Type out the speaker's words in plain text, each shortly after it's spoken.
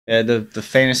Yeah, the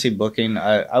fantasy booking,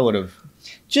 I would have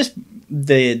just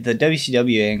the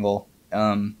WCW angle.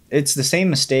 It's the same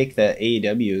mistake that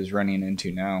AEW is running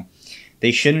into now.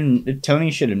 They shouldn't.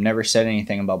 Tony should have never said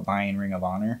anything about buying Ring of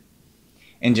Honor,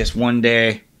 and just one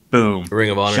day, boom, Ring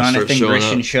of Honor Jonathan starts showing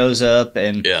Grisham up. shows up,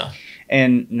 and Yeah.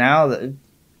 and now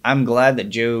I'm glad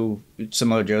that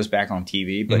Samoa Joe's back on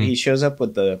TV, but he shows up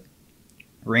with the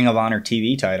Ring of Honor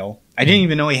TV title. I didn't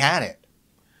even know he had it.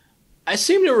 I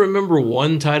seem to remember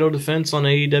one title defense on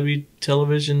AEW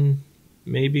television.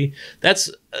 Maybe that's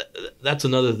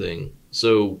another thing.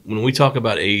 So when we talk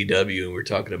about AEW and we're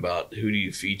talking about who do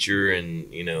you feature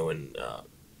and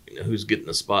who's getting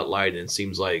the spotlight, and it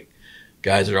seems like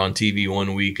guys are on TV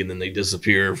one week and then they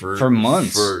disappear for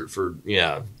months, for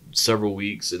several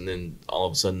weeks, and then all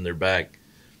of a sudden they're back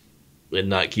and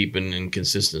not keeping in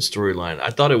consistent storyline. I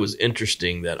thought it was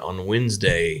interesting that on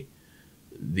Wednesday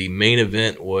the main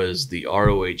event was the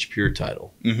ROH Pure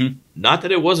title. Mm-hmm. Not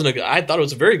that it wasn't I thought it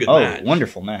was a very good match.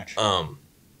 Wonderful match.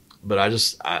 But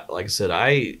like I said,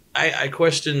 I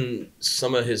question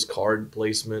some of his card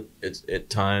placement at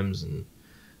times, and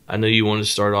I know you wanted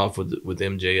to start off with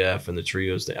MJF and the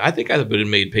trios thing. I think I would have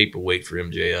made paperweight for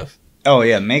MJF. Oh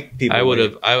yeah, make people. I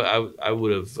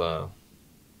would have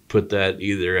put that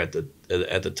either at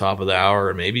the top of the hour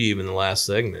or maybe even the last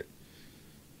segment,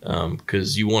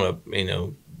 because you want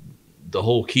to, the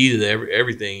whole key to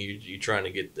everything, you're trying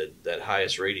to get that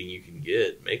highest rating you can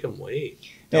get. Make them wait.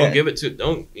 Don't give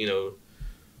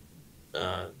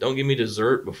me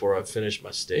dessert before I finish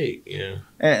my steak.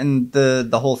 And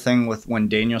the whole thing with when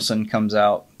Danielson comes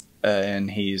out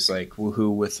and he's like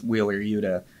woohoo with Wheeler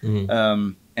Yuta,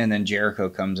 and then Jericho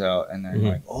comes out and they're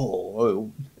like,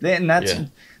 oh, and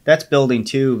that's building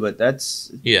too, but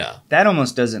that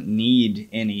almost doesn't need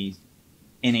any.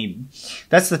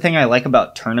 That's the thing I like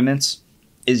about tournaments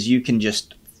is you can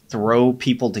just throw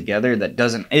people together that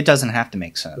doesn't have to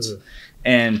make sense.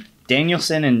 And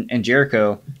Danielson and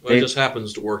Jericho, it just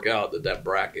happens to work out that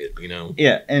bracket,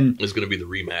 and is going to be the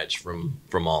rematch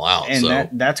from All Out. And so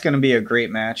that's going to be a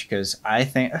great match because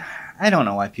I don't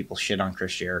know why people shit on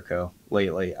Chris Jericho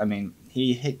lately. I mean,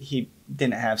 he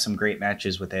didn't have some great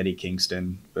matches with Eddie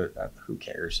Kingston, but who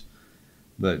cares?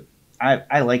 But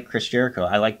I like Chris Jericho.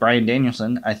 I like Bryan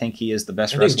Danielson. I think he is the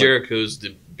best wrestler. I think Jericho's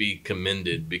to be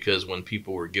commended because when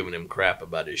people were giving him crap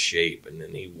about his shape, and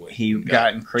then he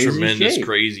got in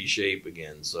crazy shape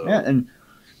again. So yeah, and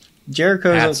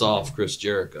Jericho's hats off Chris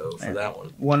Jericho for that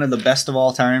one. One of the best of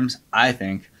all times, I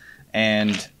think,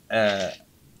 and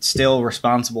still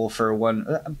responsible for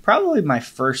probably my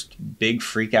first big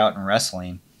freak out in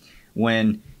wrestling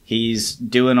when he's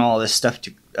doing all this stuff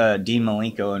to Dean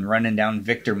Malenko and running down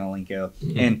Victor Malenko.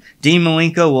 And Dean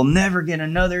Malenko will never get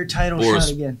another title shot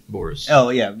again. Boris. Oh,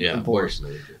 yeah. Boris.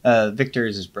 Victor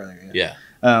is his brother. Yeah.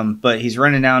 But he's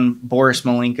running down Boris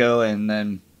Malenko, and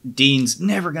then Dean's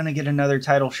never going to get another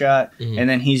title shot. And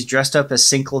then he's dressed up as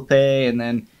Syncope, and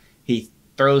then he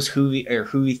throws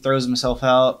Hoovy throws himself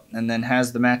out, and then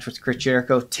has the match with Chris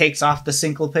Jericho, takes off the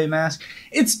Syncope mask.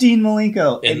 It's Dean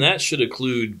Malenko. And that should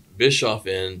include Bischoff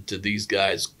into these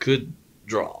guys could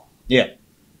draw. Yeah.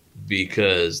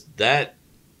 Because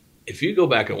if you go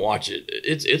back and watch it,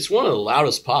 it's one of the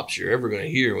loudest pops you're ever going to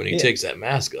hear when he takes that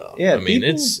mask off. Yeah, I mean,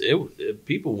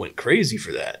 people went crazy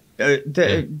for that.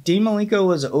 Dean Malenko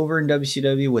was over in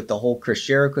WCW with the whole Chris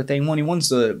Jericho thing. When he wins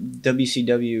the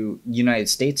WCW United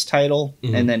States title,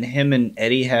 and then him and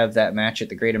Eddie have that match at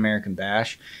the Great American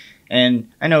Bash.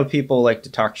 And I know people like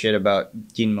to talk shit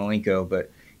about Dean Malenko,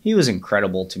 but he was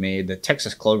incredible to me. The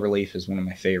Texas Cloverleaf is one of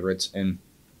my favorites, and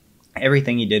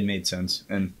everything he did made sense.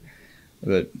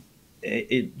 But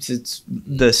it's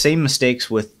the same mistakes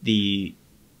with the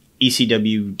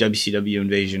ECW WCW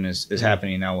invasion is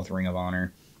happening now with Ring of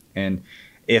Honor. And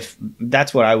if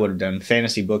that's what I would have done,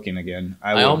 fantasy booking again.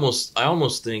 I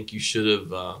almost think you should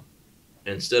have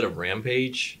instead of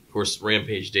Rampage. Of course,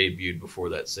 Rampage debuted before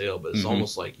that sale, but it's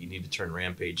almost like you need to turn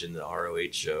Rampage into the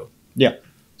ROH show. Yeah.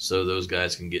 So those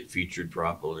guys can get featured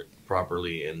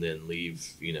properly, and then leave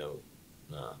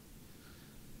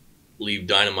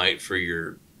Dynamite for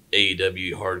your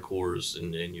AEW hardcores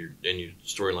and your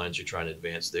storylines you're trying to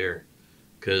advance there,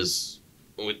 because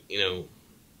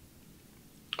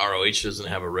ROH doesn't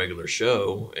have a regular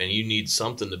show, and you need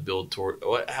something to build toward.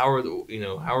 How are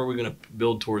we going to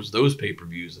build towards those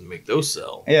pay-per-views and make those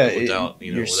sell? Yeah, without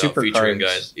featuring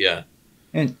guys. Yeah,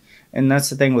 and that's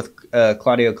the thing with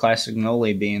Claudio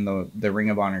Castagnoli being the Ring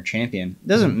of Honor champion. It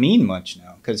doesn't mean much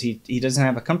now because he doesn't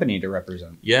have a company to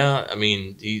represent. Yeah, I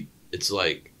mean it's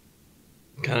like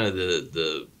kind of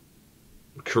the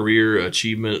career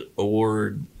achievement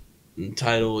award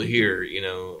title here.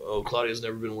 Oh, Claudio's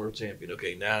never been world champion.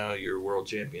 Okay, now you're world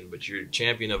champion, but you're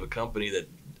champion of a company that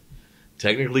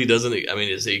technically doesn't. I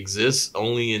mean, it exists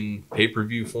only in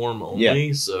pay-per-view form only.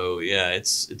 Yeah. So yeah,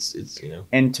 it's.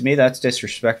 And to me, that's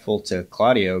disrespectful to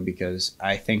Claudio because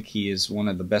I think he is one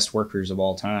of the best workers of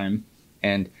all time,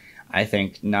 and I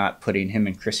think not putting him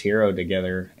and Chris Hero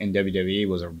together in WWE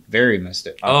was a very missed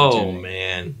opportunity. Oh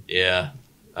man, yeah.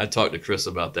 I talked to Chris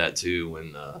about that too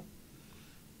when a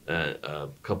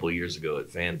couple of years ago at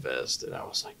FanFest, and I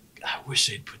was like, I wish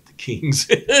they'd put the Kings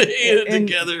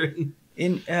together.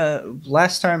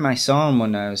 Last time I saw him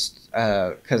when I was,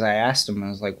 because I asked him, I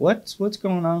was like, what's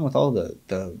going on with all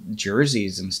the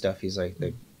jerseys and stuff? He's like,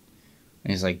 they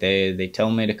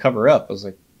tell me to cover up. I was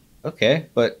like, okay,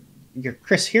 but you're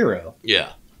Chris Hero.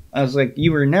 Yeah. I was like,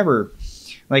 you were never,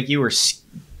 like you were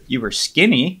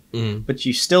skinny, but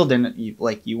you still didn't,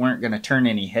 you weren't going to turn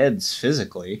any heads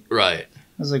physically. Right.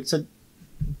 I was like, so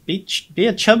be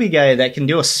a chubby guy that can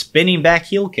do a spinning back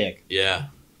heel kick. Yeah.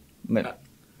 But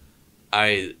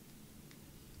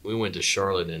we went to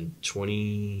Charlotte in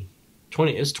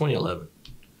 2011,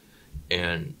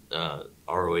 and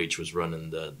ROH was running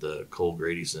the Cole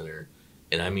Grady Center,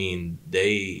 and I mean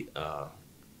they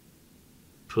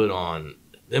put on,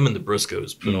 them and the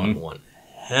Briscoes put on one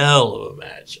hell of a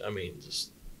match. I mean,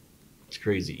 just it's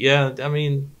crazy. Yeah, I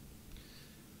mean,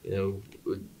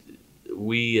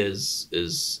 we as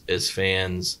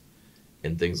fans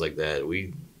and things like that,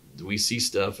 we see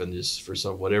stuff and just for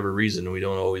whatever reason we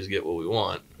don't always get what we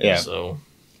want. Yeah. So,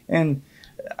 and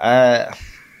I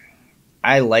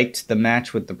liked the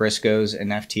match with the Briscoes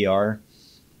and FTR,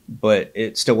 but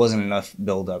it still wasn't enough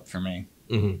build up for me.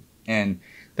 Mm-hmm. And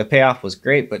the payoff was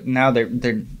great, but now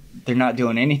they're not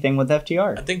doing anything with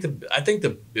FTR. I think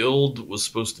the build was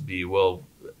supposed to be, well,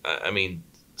 I mean,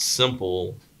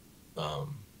 simple.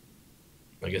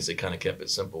 I guess they kind of kept it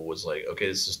simple. Was like, okay,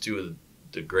 this is two of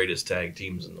the greatest tag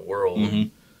teams in the world.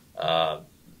 Mm-hmm.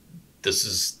 This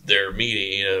is their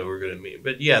meeting. We're going to meet.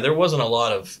 But yeah, there wasn't a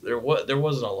lot of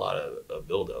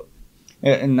build up.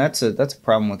 Yeah, and that's a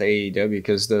problem with AEW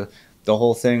because the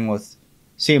whole thing with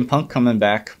CM Punk coming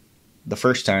back the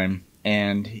first time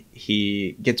and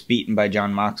he gets beaten by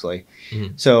Jon Moxley.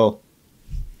 Mm-hmm. So,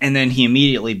 and then he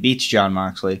immediately beats Jon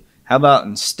Moxley. How about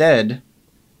instead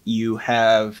you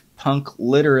have Punk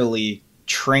literally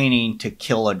training to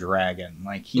kill a dragon?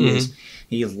 Like he is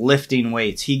lifting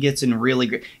weights. He gets in really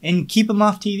great, and keep him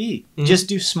off TV. Mm-hmm. Just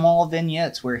do small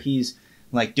vignettes where he's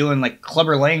like doing like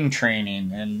Clubber Lang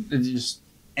training, and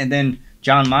then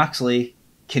Jon Moxley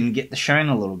can get the shine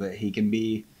a little bit. He can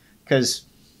be, because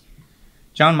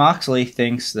Jon Moxley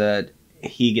thinks that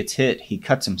he gets hit, he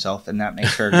cuts himself, and that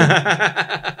makes for a good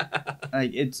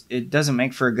like it doesn't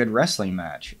make for a good wrestling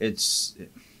match.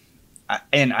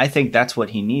 And I think that's what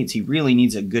he needs. He really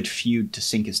needs a good feud to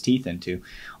sink his teeth into.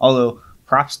 Although,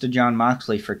 props to Jon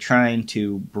Moxley for trying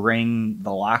to bring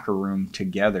the locker room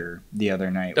together the other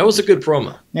night. That was a good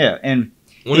promo. Yeah, and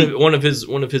one of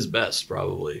his best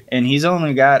probably. And he's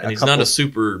only got he's not a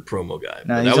super promo guy.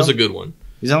 No, that was a good one.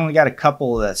 He's only got a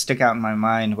couple that stick out in my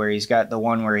mind, where he's got the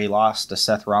one where he lost to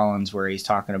Seth Rollins, where he's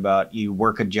talking about you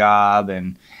work a job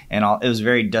and all. It was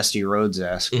very Dusty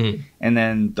Rhodes-esque. Mm-hmm. And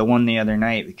then the one the other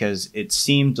night, because it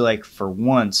seemed like for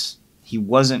once he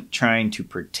wasn't trying to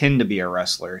pretend to be a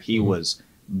wrestler. He was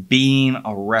being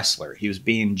a wrestler. He was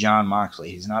being Jon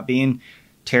Moxley. He's not being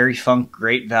Terry Funk,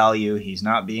 Great Value. He's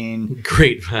not being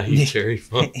Great Value Terry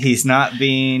Funk. He's not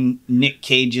being Nick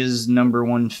Gage's number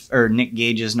one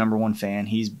fan.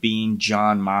 He's being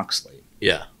Jon Moxley.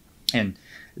 Yeah, and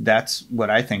that's what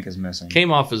I think is missing.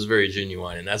 Came off as very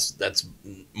genuine, and that's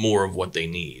more of what they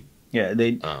need. Yeah,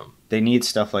 they need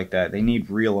stuff like that. They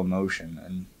need real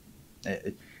emotion,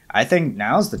 and I think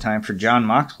now's the time for Jon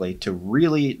Moxley to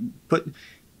really put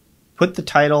the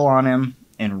title on him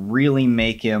and really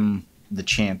make him the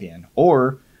champion,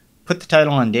 or put the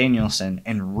title on Danielson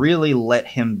and really let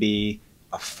him be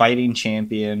a fighting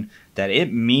champion, that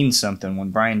it means something when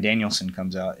Bryan Danielson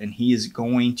comes out and he is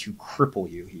going to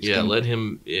cripple you. Let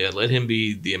him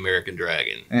be the American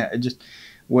Dragon. Yeah, just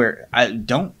where I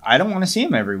don't want to see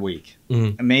him every week.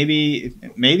 Mm-hmm.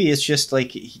 Maybe it's just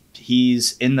like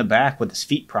he's in the back with his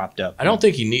feet propped up. I don't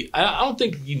think you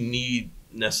need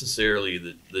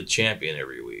necessarily the champion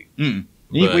every week. Mm.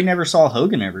 We never saw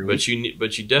Hogan every week.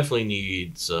 But you definitely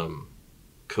need some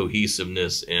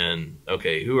cohesiveness and,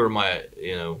 okay, who are my,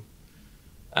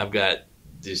 I've got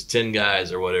these 10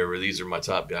 guys or whatever. These are my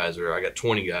top guys, or I got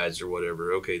 20 guys or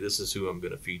whatever. Okay, this is who I'm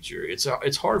going to feature. It's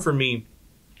hard for me.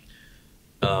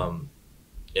 And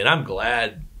I'm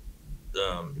glad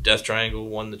Death Triangle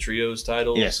won the Trios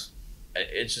title. Yes.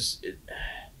 It's just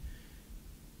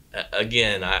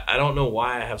again, I don't know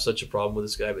why I have such a problem with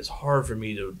this guy, but it's hard for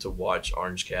me to watch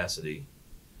Orange Cassidy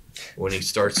when he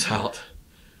starts out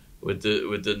with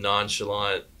the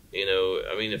nonchalant. You know,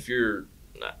 I mean,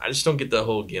 I just don't get the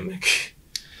whole gimmick.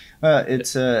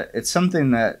 It's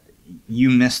something that you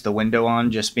missed the window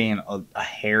on, just being a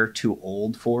hair too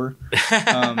old for.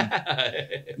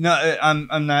 No,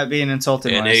 I'm not being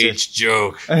insulted. An age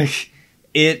joke.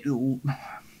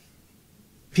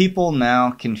 People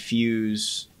now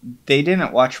confuse. They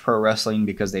didn't watch pro wrestling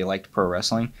because they liked pro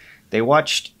wrestling. They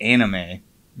watched anime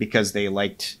because they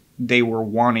were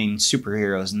wanting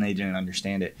superheroes and they didn't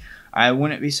understand it. I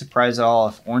wouldn't be surprised at all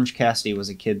if Orange Cassidy was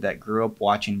a kid that grew up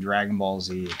watching Dragon Ball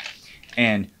Z.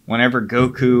 And whenever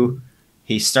Goku,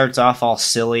 he starts off all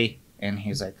silly and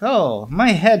he's like, oh, my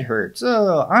head hurts.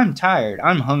 Oh, I'm tired.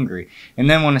 I'm hungry. And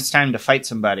then when it's time to fight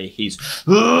somebody, he's,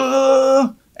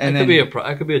 oh! And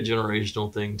that could be a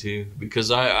generational thing too,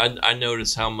 because I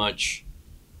notice how much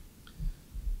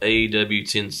AEW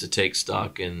tends to take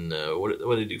stock in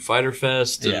what they do, Fighter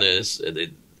Fest, and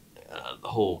the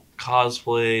whole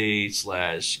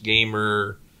cosplay /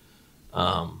 gamer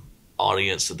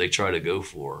audience that they try to go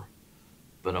for.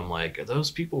 But I'm like, are those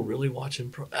people really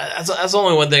watching pro? That's the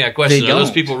only one thing I question. Are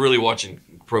those people really watching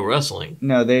pro wrestling?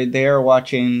 No, they are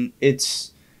watching.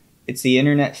 It's the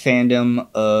internet fandom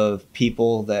of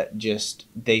people that just,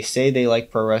 they say they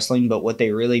like pro wrestling, but what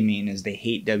they really mean is they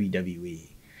hate WWE.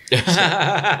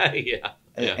 Yeah.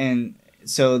 And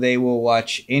so they will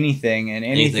watch anything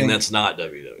that's not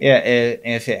WWE. Yeah,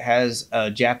 if it has a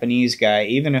Japanese guy,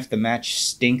 even if the match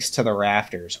stinks to the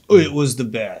rafters, it was the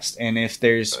best. And if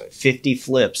there's 50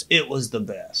 flips, it was the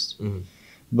best. Mm-hmm.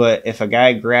 But if a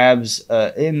guy grabs,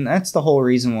 and that's the whole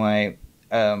reason why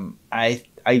I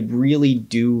really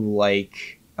do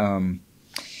like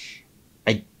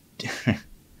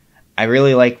I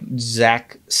really like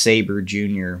Zack Sabre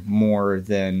Jr. more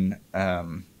than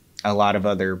a lot of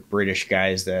other British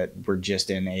guys that were just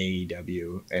in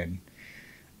AEW, and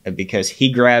because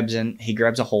he grabs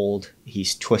a hold,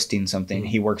 he's twisting something,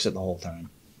 he works it the whole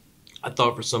time. I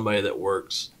thought for somebody that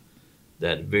works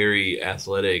that very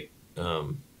athletic,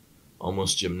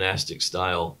 almost gymnastic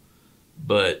style,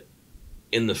 but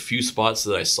in the few spots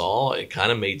that I saw, it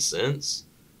kind of made sense,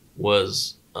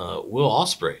 was Will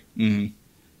Ospreay. Mm-hmm.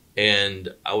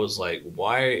 And I was like,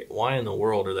 why in the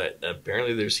world are that?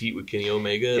 Apparently there's heat with Kenny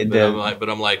Omega, but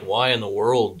I'm like, why in the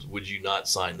world would you not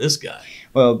sign this guy?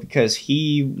 Well, because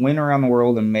he went around the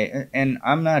world and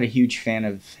I'm not a huge fan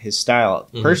of his style.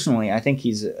 Mm-hmm. Personally, I think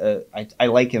I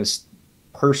like him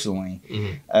personally.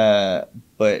 Mm-hmm.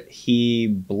 But he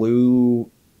blew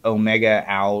Omega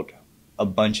out a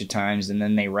bunch of times, and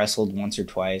then they wrestled once or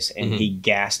twice, and he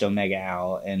gassed Omega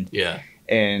out.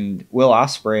 And Will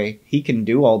Ospreay, he can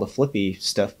do all the flippy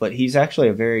stuff, but he's actually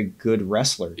a very good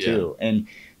wrestler too. Yeah. And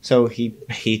so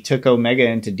he took Omega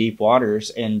into deep waters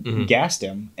and gassed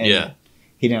him, and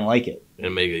he didn't like it. And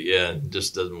Omega,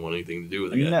 just doesn't want anything to do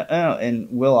with it. No, and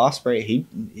Will Ospreay,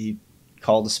 he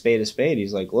called a spade a spade.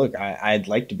 He's like, look, I'd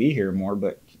like to be here more,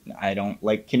 but I don't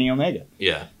like Kenny Omega.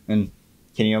 Yeah. And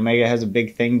Kenny Omega has a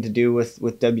big thing to do with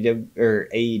WWE or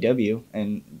AEW,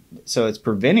 and so it's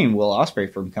preventing Will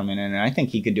Ospreay from coming in. And I think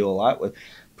he could do a lot with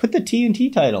put the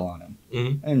TNT title on him,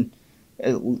 and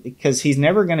because he's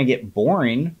never going to get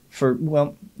boring for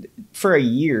a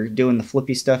year doing the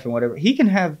flippy stuff and whatever. He can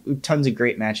have tons of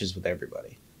great matches with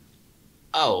everybody.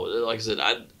 Oh, like I said,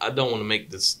 I don't want to make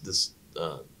this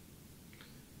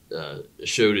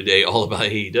show today all about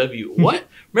AEW. What?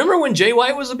 Remember when Jay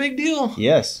White was a big deal?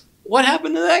 Yes. What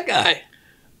happened to that guy?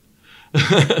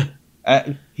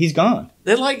 He's gone.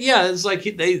 They're like, it's like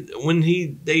they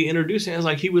introduced him, it's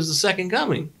like he was the second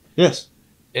coming. Yes.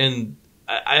 And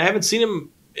I haven't seen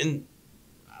him in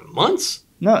months.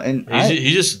 No, and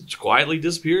he just quietly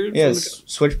disappeared. Yes,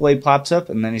 Switchblade pops up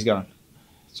and then he's gone.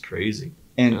 It's crazy.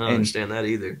 And I don't understand that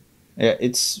either. Yeah,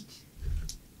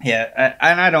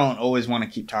 and I don't always want to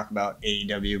keep talking about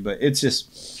AEW, but it's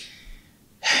just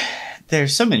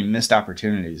there's so many missed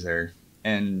opportunities there,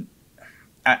 and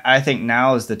I think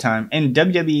now is the time. And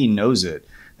WWE knows it.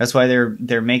 That's why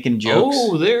they're making jokes.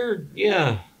 Oh, they're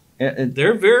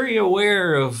very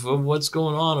aware of what's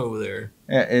going on over there.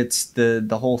 It's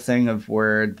the whole thing of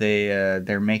where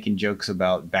they're making jokes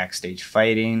about backstage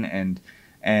fighting,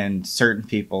 and certain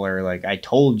people are like, I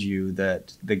told you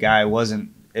that the guy it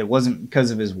wasn't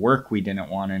because of his work we didn't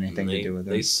want anything to do with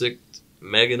him. They sicked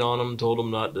Megan on him, told him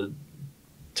not to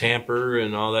tamper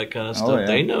and all that kind of stuff. Yeah.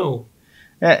 They know.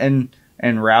 Yeah,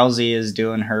 and Rousey is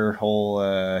doing her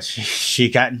whole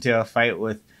she got into a fight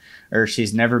with, or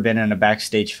she's never been in a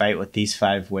backstage fight with these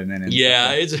 5 women. And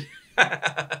it's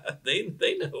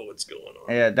They know what's going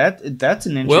on. Yeah, that's an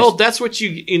interesting. Well, that's what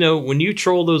you know when you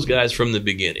troll those guys from the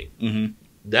beginning. Mm-hmm.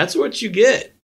 That's what you get.